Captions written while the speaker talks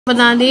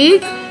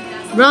Panalig,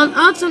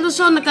 brownout sa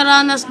Luzon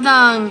nakaranas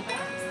ng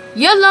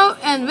yellow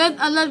and red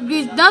alert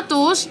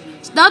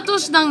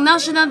status ng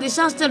National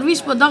Disaster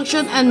Risk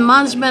Production and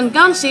Management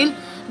Council,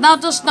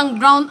 status ng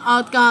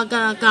brownout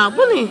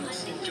kahapon eh.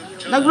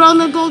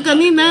 Nag-brownout ko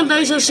kanina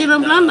dahil sa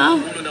Siram Plana.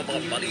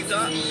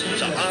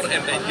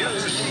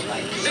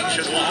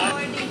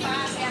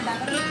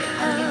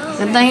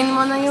 Kantahin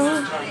mo na yung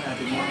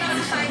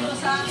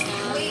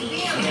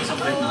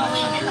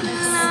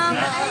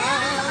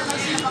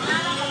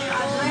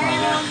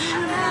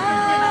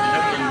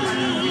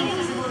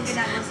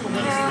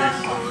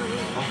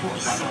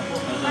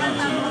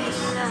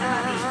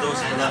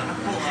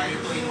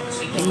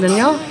tignan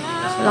nyo,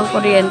 walang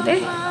kuryente.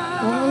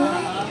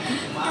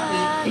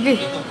 Sige.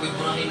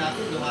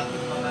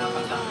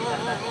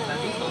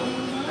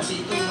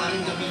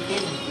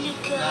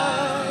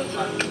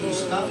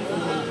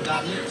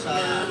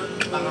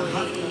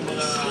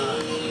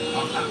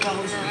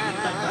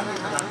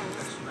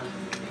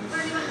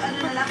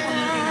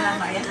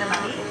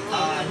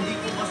 Hindi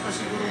ko basta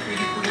siguro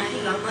pilit ko na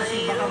lang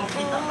kasi baka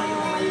makita pa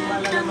yung may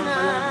malalaman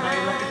pa lang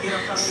dahil nakitira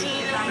pa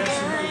personal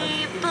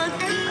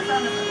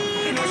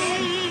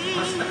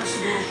basta kasi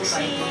siguro po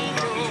tayo kung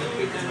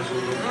mapinapit na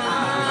sulong.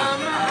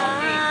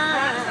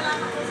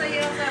 Salamat po sa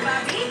iyo, Sir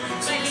Bobby.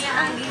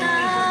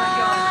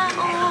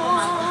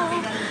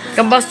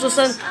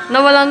 Kabastusan,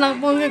 nawala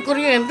ng pong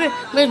kuryente.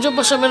 Medyo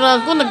pa siya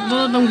meron ko,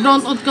 nagdulot ng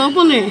brownout ka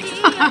po eh.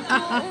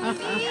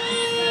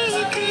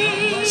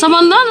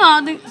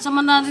 Samantala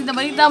din na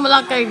balita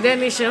mula kay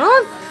Dennis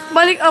Sheron,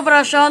 balik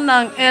operasyon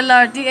ng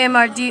LRT,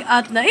 MRT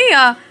at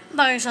NAIA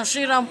dahil sa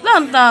sirang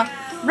planta.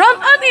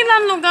 Brownout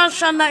ilang lugar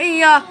sa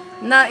NAIA,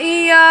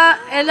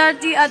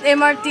 LRT at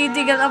MRT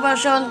tigil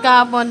operasyon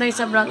kahapon dahil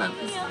sa brownout.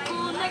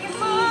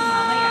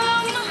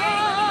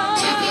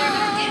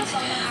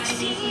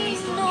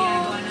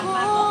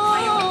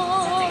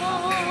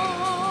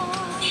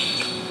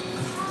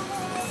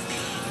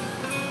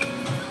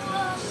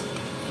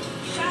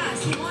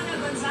 Simona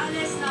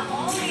Gonzalez na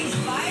always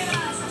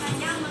viral sa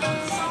kanyang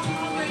mga song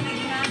cover na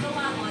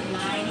ginagawa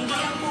online. Hindi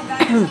lang po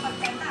galing sa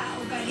pagkanta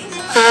o galing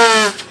sa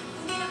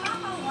kundi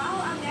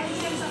napapawaw ang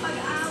netizen sa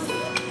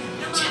pag-awit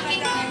ng mga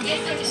kanta ng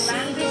different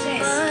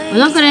languages.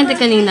 Walang kuryente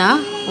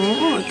kanina?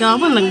 Oo,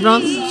 kahapon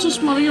nag-brown.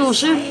 Sus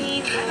Mariose.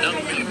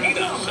 ng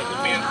Pilipinas sa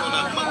gobyerno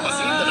na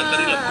magpakita ng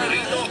kanilang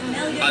purito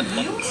at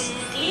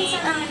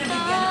Minsan na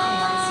nabigyan ng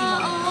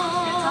maximum the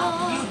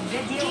top viewed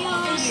video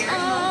of the year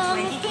noong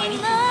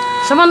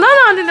 2022.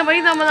 Samantala din na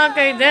balita mula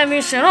kay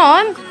Dennis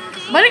Sheron,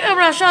 balik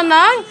operasyon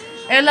ng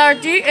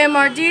LRT,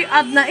 MRT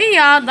at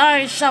NAIA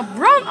dahil sa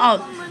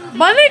brownout.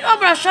 Balik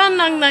operasyon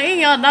ng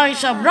NAIA dahil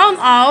sa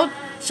brownout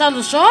sa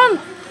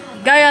Luzon,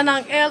 gaya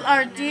ng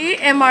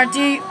LRT,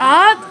 MRT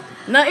at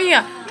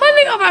NAIA.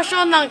 Balik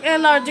operasyon ng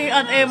LRT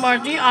at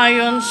MRT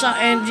ayon sa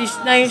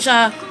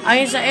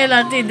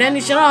LRT.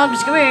 Dennis Sheron,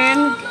 bis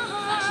kawin.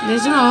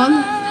 Dennis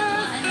Sheron.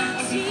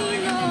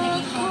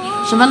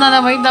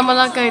 Samantala balita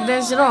mula kay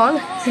Dennis Sheron.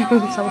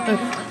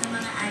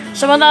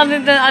 Samantala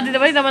din na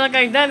balita mula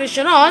kay Dennis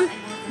Sheron,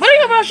 balik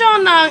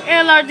operasyon ng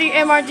LRT,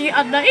 MRT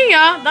at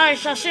NAIA dahil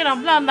sa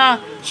sirang planta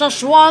sa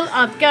Sual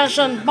at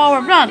Quezon Power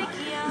Plant.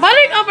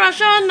 Balik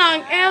operasyon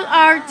ng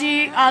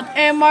LRT at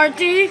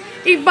MRT,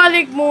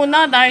 ibalik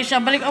muna dahil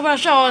sa balik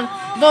operasyon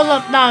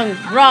dulot ng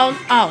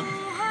brownout.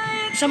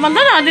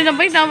 Samantala din na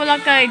balita mula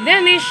kay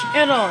Dennis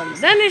Sheron.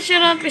 Dennis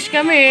Sheron, please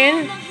come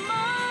in.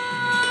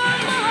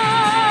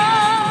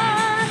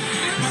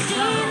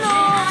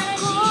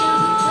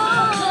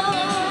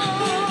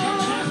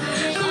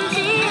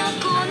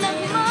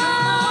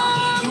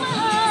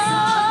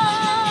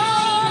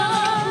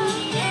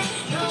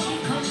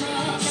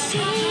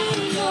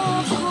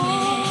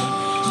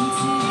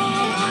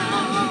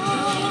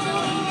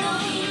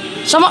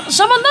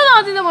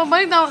 Samantala din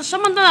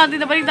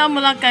na balita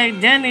mula kay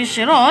Dennis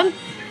Sheron,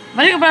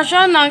 balik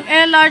operasyon ng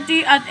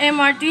LRT at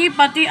MRT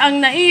pati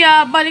ang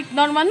NAIA balik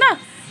normal na.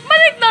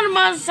 Balik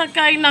normal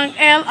sakay ng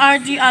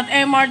LRT at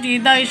MRT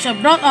dahil sa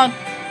brownout.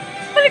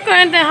 Balik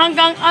kuryente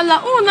hanggang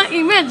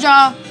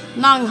 1:30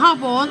 ng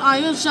hapon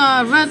ayon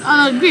sa Red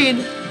Alert Grid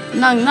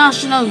ng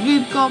National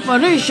Grid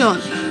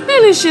Corporation.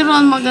 Dennis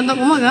Sheron, magandang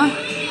umaga.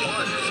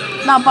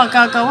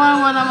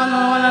 Napakakawawa naman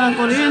wala ng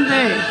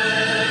kuryente.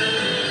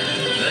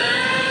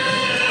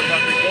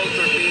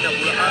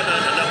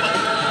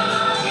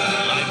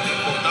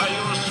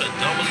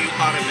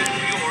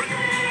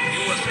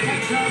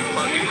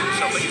 Pag-ibig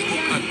sa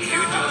Facebook at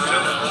YouTube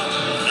channel.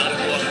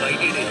 Narito ang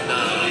mainit na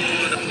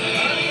mahigit 2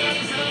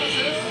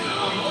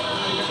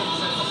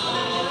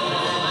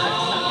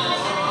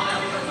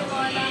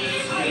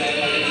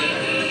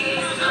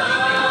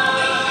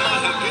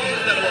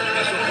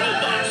 pisong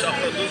roba sa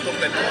produktong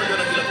petrolyo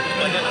ng ilang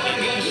kumpanya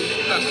ng inis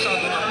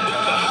kasado ng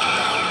buka.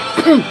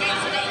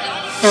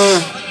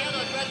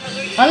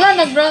 Wala,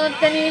 nag-brownout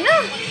kanina.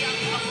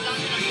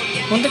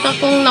 Muntik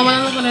akong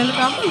nawalan ng kuryente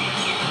kahapon.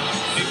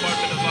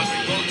 Department of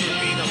Agriculture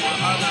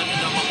pinapaanan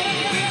na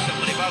makukuwi sa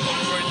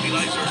panibagong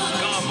fertilizer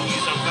scam ang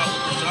isang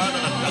kautusan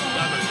na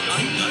nagdagda ng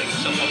guidelines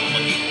sa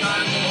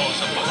pamamagitan o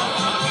sa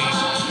pamamahagi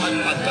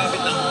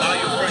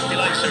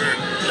supervisor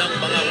ng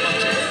mga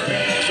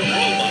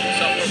pagsumulba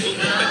sa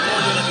produktong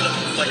petrolyo ng ilang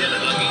kumpanya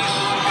ng langis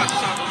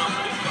kasama ng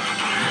buka.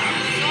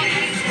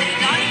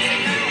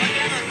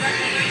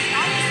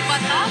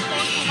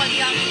 Matapos bumali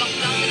ang ibang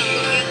klase ng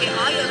kuryente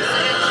ayon sa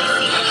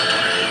NGC.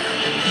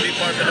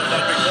 Department of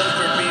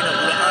Agriculture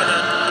pinabulakan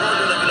ang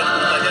petrolyo ng ilang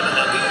kumpanya ng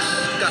langis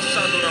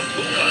kasado ng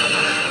buka.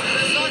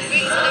 Zone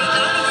rates na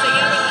ilalim sa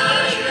Yellow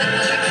Red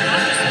Alert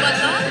status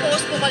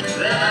matapos bumali.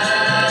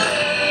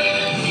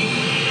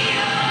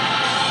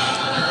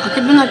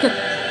 Akit mo na, akit.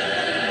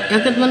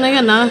 Akit mo na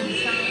yan, ha?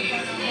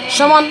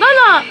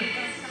 Samantala,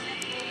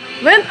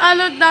 when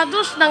alert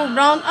datos ng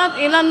brownout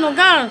ilang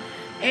lugar,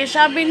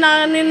 sabi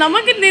na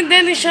namagit ni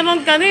Dennis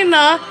Sharon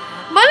kanina,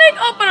 balik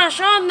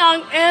operasyon ng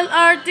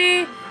LRT,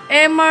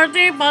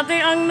 MRT, pati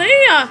ang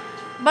NAIA.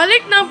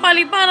 Balik ng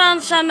paliparan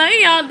sa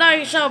NAIA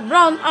dahil sa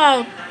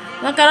brownout.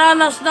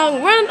 Nakaranas ng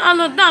when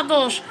alert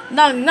datos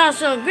ng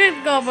National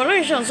Grid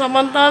Corporation.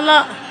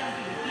 Samantala,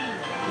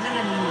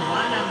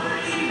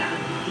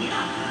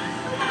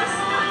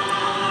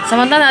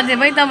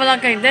 debate mula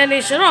kay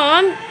Dennis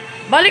Sharon,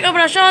 balik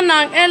operasyon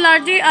ng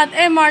LRT at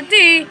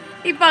MRT,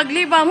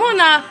 ipagliba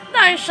muna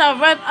dahil sa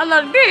red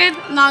alert grid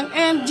ng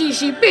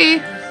NGCP,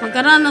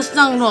 magkaranas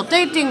ng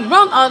rotating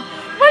brownout,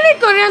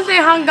 balik kuryente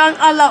hanggang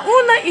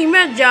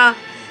 1:30, 10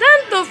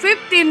 to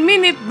 15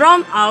 minute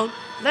brownout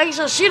dahil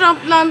sa sirang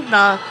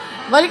planta,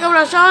 balik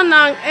operasyon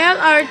ng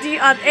LRT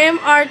at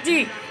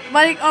MRT,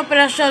 balik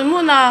operasyon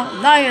muna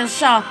dahil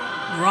sa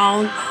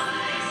brownout.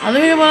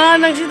 Alamin mo na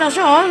ng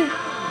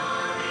sitasyon.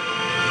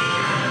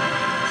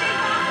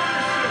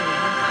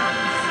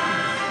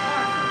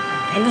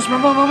 Alas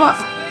baba.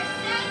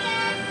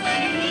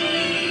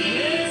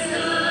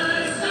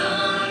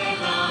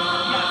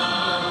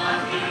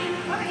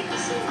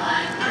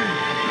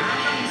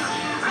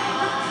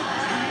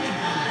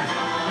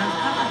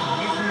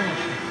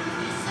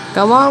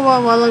 Kawawa,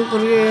 walang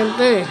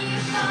kuryente.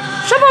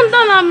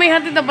 Samantala, may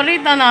hatid na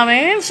balita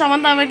namin.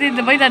 Samantala, may hatid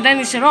na balita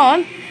Dennis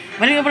Sharon.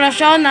 Balik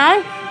operasyon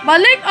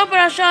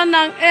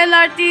ng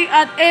LRT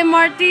at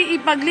MRT,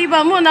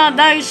 ipagliba muna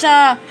dahil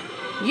sa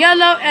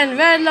yellow and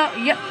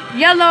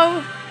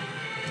yellow.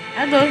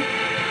 Ano?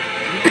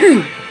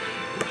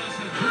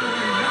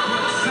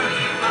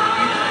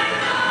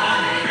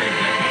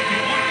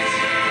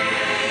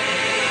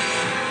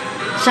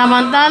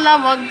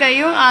 Samantala, huwag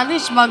kayong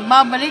alis,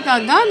 magbabalik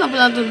agad na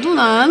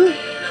palatuntunan.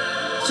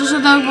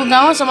 Susunod ang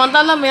programa.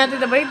 Samantala, may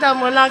hatid na balita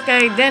mula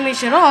kay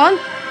Dennis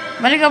Sharon.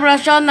 Balik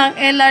operasyon ng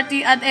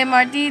LRT at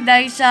MRT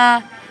dahil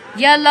sa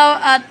yellow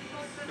at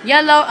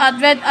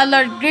red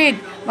alert grid.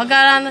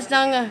 Magkaranas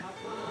ng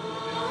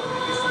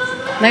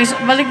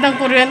balik ng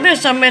kuryente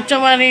sa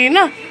Metro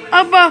Manila.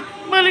 Aba,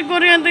 balik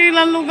kuryente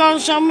ilang lugar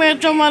sa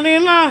Metro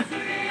Manila.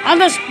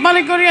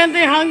 Balik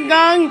kuryente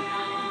hanggang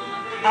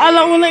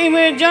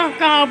 1:30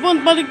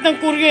 kahapon, balik ng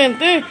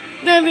kuryente.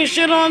 Dennis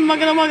Sharon,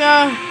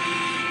 magdamaga.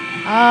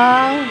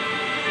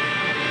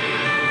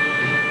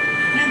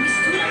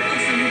 Nagbistulang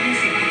pagsalubong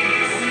sa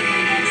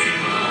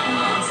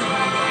sa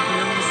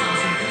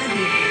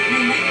na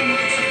may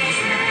pumutok sa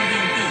kaso ng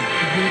kuryente.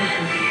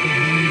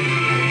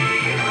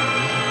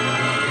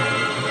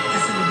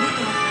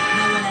 Kasalubito,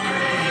 nawala na ng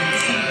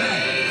kuryente sa lugar.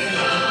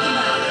 Kaya ang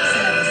iba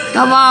sa labas.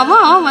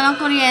 Kawawa, walang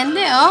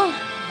kuryente,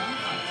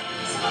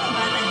 Sa mga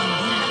bata hindi na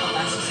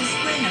nakapasok sa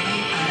eskwela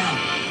ngayong araw.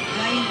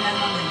 Gaya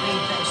lamang ng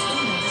grade 5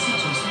 student na si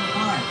Jason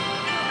Park.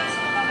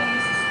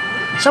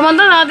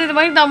 Samantala, natin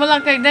balita mula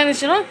kay Dennis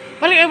Sharon.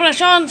 Balik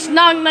operasyon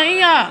ng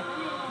NAIA.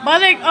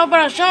 Balik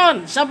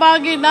operasyon sa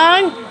bagi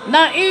ng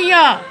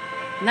NAIA.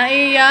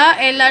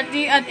 LRT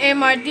at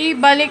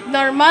MRT, balik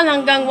normal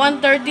hanggang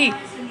 1:30.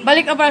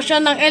 Balik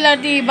operasyon ng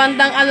LRT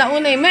bandang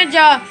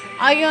 1:30.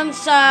 Ayon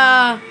sa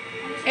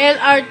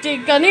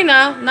LRT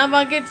kanina,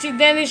 nabanggit si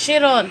Dennis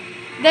Sharon.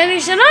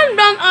 Dennis Sharon,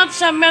 brownout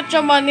sa Metro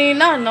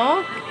Manila,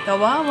 no?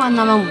 Kawawa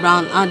namang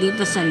brownout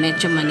dito sa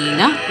Metro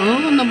Manila.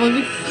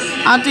 Nabanggit.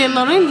 Ate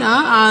Lorraine,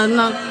 At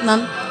ito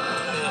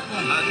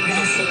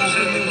po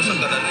sentimos ang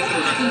kada litro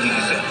ng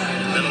diesel,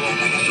 2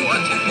 piso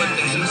at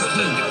 55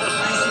 sentimos.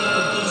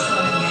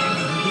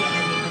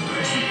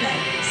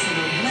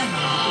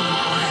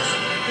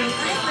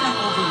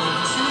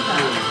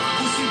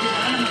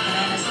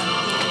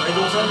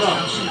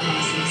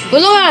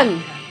 Kulungan!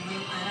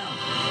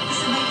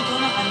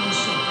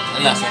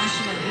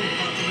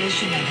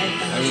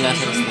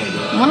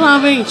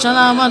 Maraming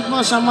salamat po.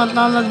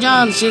 Samantala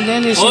dyan, si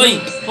Dennis. Hoy!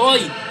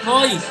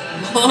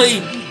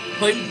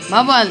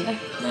 Bawal.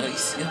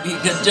 Nice.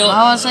 Bigat, Jo.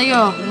 Bawal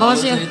sa'yo. Bawal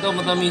sa'yo. Ito,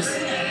 matamis.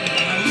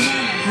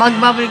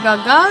 Magbabalik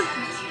agad.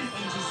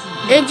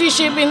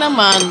 NGCP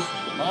naman.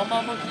 Baka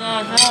papag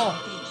na siya.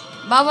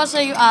 Bawal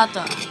sa'yo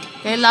ata.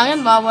 Kailangan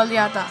bawal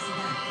yata.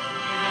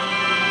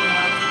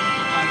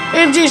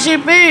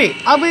 NGCP,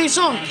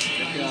 abiso.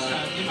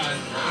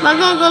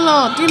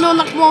 Nagagalo,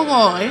 tinulak mo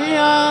ko.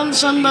 Ayan,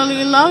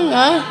 sandali lang,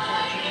 ha?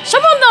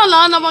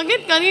 Samantala,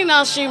 nabanggit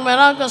kanina si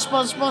Meralco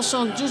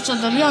spokesperson Jusa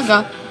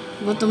Daliaga.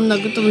 Gutom na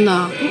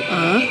ako,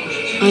 ha?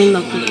 Ay,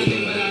 naku.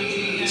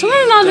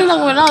 Sabihin natin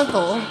ang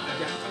Meralco.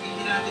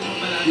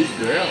 Good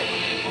girl.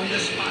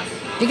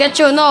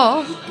 Pikachu,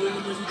 no?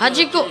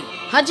 Hajiko.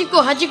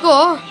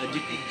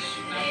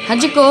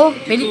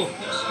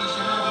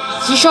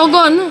 Si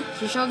Shogun.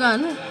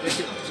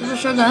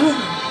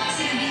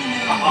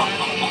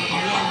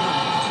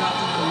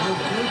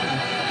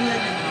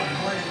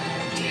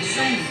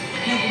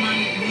 na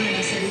gumamit muna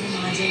ng sariling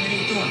mga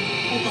generator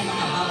upang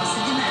makabawas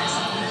sa demand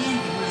sa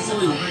kuryente mula sa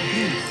power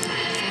bills.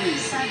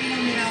 Sabi ng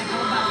Meralco,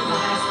 bago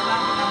mag-alas 4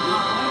 ng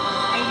hapon,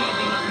 ay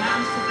naibalik na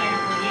ang supply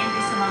ng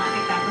kuryente sa mga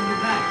apektadong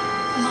lugar.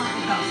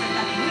 Umabot daw sa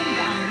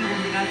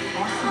 300,000 Meralco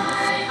customers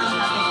ang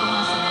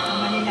naapektuhan sa Metro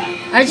Manila.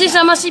 Archie,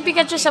 sama si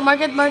Pikachu sa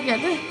market.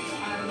 Nagkaroon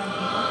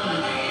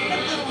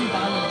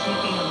daw ng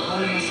tripping ng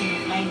Volume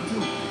Line 2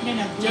 na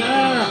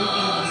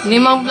nag-tripping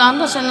 5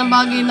 planta sa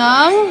bahagi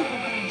ng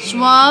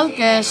Sual,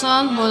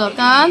 Quezon,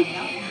 Bulacan,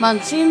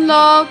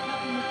 Mansinloc,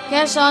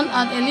 Quezon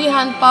at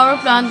Ilihan Power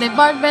Plant,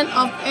 Department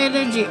of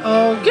Energy.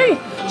 Okay.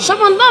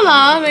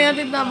 Samantala, may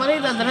atid na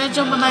balita.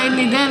 Diretso pa tayo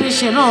ni Dennis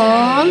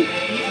Sheron.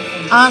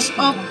 As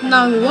of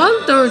ng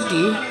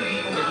 1:30,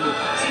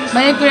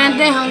 may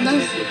kuryente hanggang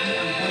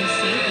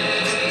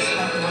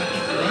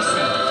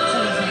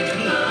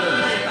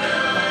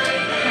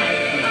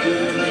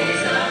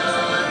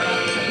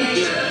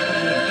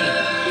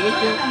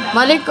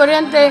balik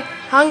kuryente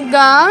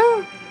hanggang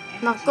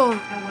nako.